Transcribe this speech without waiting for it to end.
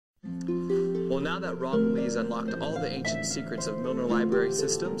Well, now that Ron Lee's unlocked all the ancient secrets of Milner Library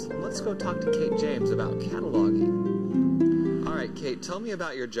systems, let's go talk to Kate James about cataloging. All right, Kate, tell me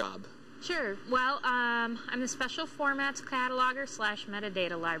about your job. Sure. Well, I'm the Special Formats Cataloger /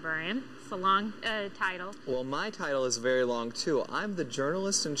 Metadata Librarian. It's a long title. Well, my title is very long, too. I'm the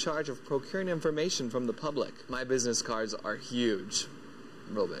journalist in charge of procuring information from the public. My business cards are huge.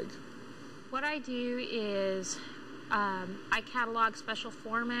 Real big. What I do is I catalog special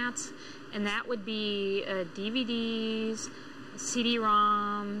formats, and that would be DVDs,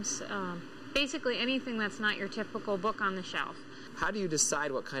 CD-ROMs, basically anything that's not your typical book on the shelf. How do you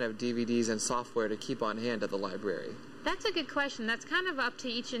decide what kind of DVDs and software to keep on hand at the library? That's a good question. That's kind of up to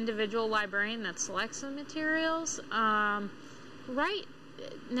each individual librarian that selects the materials. Right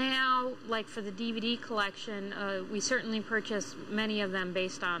now, like for the DVD collection, we certainly purchase many of them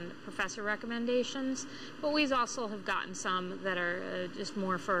based on professor recommendations, but we also have gotten some that are just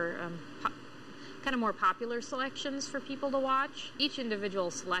more for kind of more popular selections for people to watch. Each individual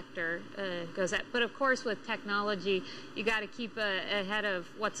selector goes at, but of course with technology, you got to keep ahead of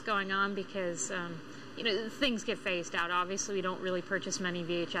what's going on because you know, things get phased out. Obviously, we don't really purchase many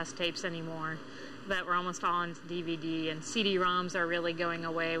VHS tapes anymore, but we're almost all into DVD, and CD-ROMs are really going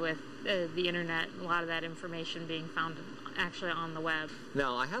away with the internet. A lot of that information being found actually on the web.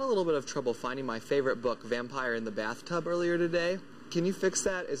 Now, I had a little bit of trouble finding my favorite book, Vampire in the Bathtub, earlier today. Can you fix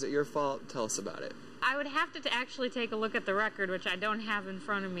that? Is it your fault? Tell us about it. I would have to actually take a look at the record, which I don't have in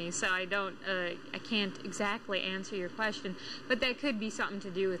front of me, so I can't exactly answer your question. But that could be something to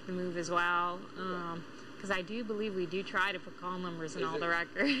do with the move as well, because I do believe we do try to put call numbers in all the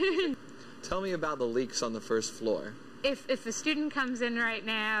records. Tell me about the leaks on the first floor. If a student comes in right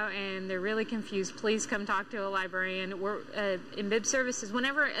now and they're really confused, please come talk to a librarian. We're in bib services.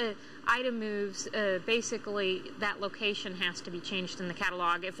 Whenever an item moves, basically that location has to be changed in the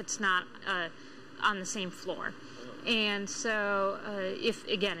catalog if it's not on the same floor. And so, if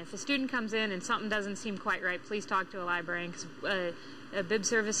a student comes in and something doesn't seem quite right, please talk to a librarian, because bib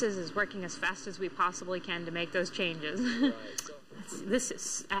services is working as fast as we possibly can to make those changes. Right. This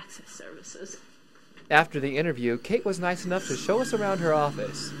is access services. After the interview, Kate was nice enough to show us around her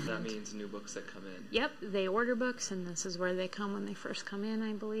office. That means new books that come in. Yep, they order books, and this is where they come when they first come in,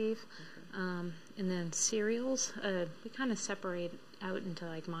 I believe. Okay. And then serials, we kind of separate out into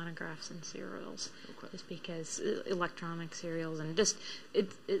like monographs and serials, okay, just because electronic serials and just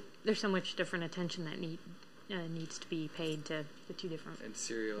there's so much different attention that needs to be paid to the two different. And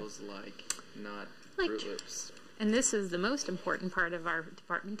serials like not like Fruit Loops. And this is the most important part of our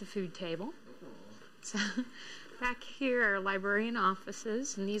department, the food table. So back here are librarian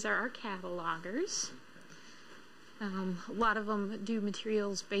offices, and these are our catalogers. A lot of them do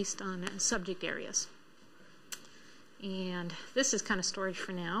materials based on subject areas. And this is kind of storage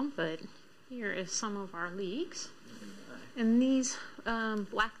for now, but here is some of our leaks. And these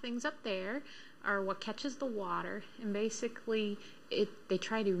black things up there are what catches the water, and basically they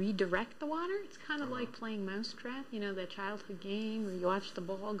try to redirect the water. It's kind of like playing mousetrap, you know, the childhood game where you watch the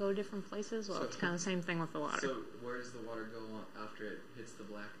ball go different places. Well, it's kind of the same thing with the water. So where does the water go on after it hits the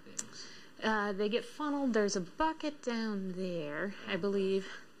black things? They get funneled. There's a bucket down there, I believe.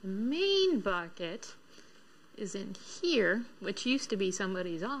 The main bucket is in here, which used to be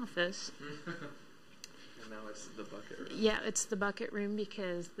somebody's office. And now it's the bucket room. Yeah, it's the bucket room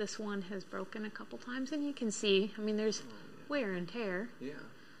because this one has broken a couple times, and you can see, I mean, there's wear and tear. Yeah.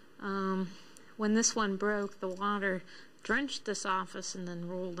 When this one broke, the water drenched this office and then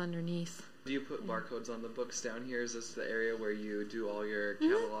rolled underneath. Do you put barcodes on the books down here? Is this the area where you do all your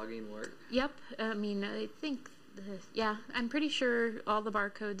cataloging work? Yep. I mean, I think, yeah, I'm pretty sure all the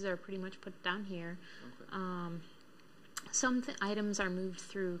barcodes are pretty much put down here. Okay. Some items are moved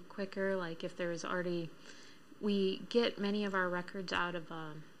through quicker, like if there's already, we get many of our records out of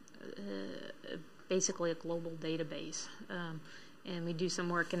basically a global database. And we do some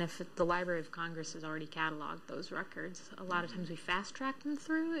work, and if the Library of Congress has already cataloged those records, a lot of times we fast track them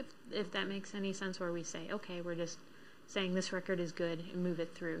through, if that makes any sense, where we say, okay, we're just saying this record is good and move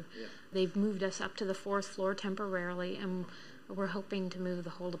it through. Yeah. They've moved us up to the 4th floor temporarily, and we're hoping to move the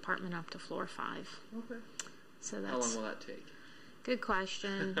whole department up to floor 5. Okay. So that's, how long will that take? Good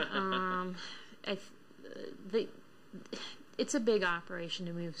question. It's a big operation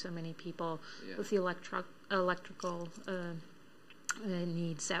to move so many people with the electrical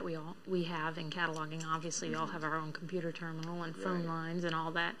needs that we have in cataloging. Obviously, we all have our own computer terminal and phone lines and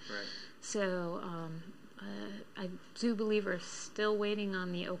all that. Right. So I do believe we're still waiting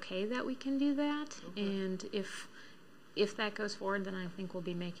on the okay that we can do that. Okay. And if if that goes forward, then I think we'll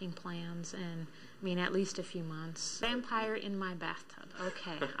be making plans in, I mean, at least a few months. Vampire in my bathtub.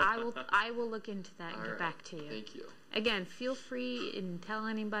 Okay, I will look into that and get back to you. Thank you. Again, feel free and tell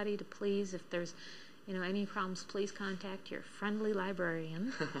anybody to please, if there's, any problems, please contact your friendly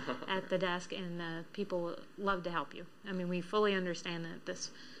librarian at the desk, and people love to help you. I mean, we fully understand that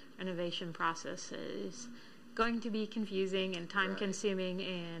this renovation process is going to be confusing and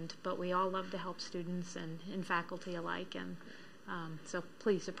time-consuming, but we all love to help students and faculty alike, and so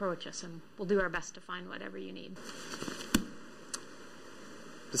please approach us, and we'll do our best to find whatever you need.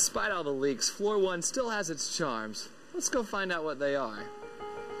 Despite all the leaks, Floor 1 still has its charms. Let's go find out what they are.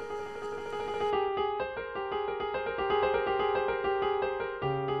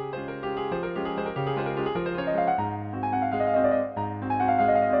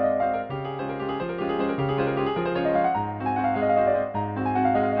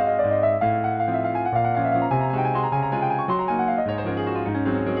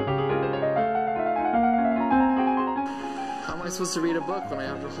 How am I supposed to read a book when I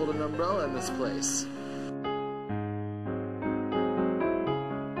have to hold an umbrella in this place?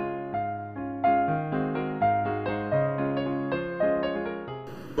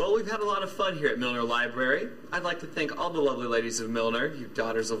 Well, we've had a lot of fun here at Milner Library. I'd like to thank all the lovely ladies of Milner, you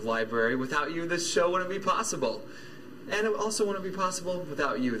daughters of library. Without you, this show wouldn't be possible. And it also wouldn't be possible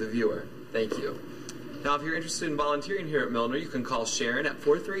without you, the viewer. Thank you. Now, if you're interested in volunteering here at Milner, you can call Sharon at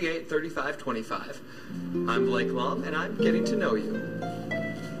 438-3525. I'm Blake Lum, and I'm getting to know you.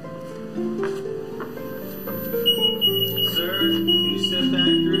 Sir, can you step back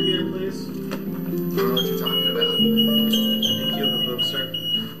through here, please? I don't know what you're talking about. I think you have a book, sir.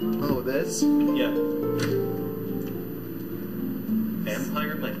 Oh, this? Yeah.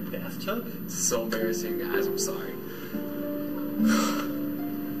 Vampire in my bathtub? It's so embarrassing, guys. I'm sorry.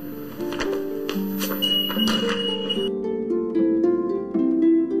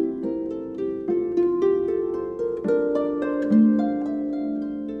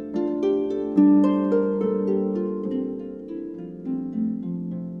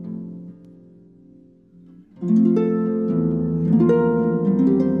 Thank you.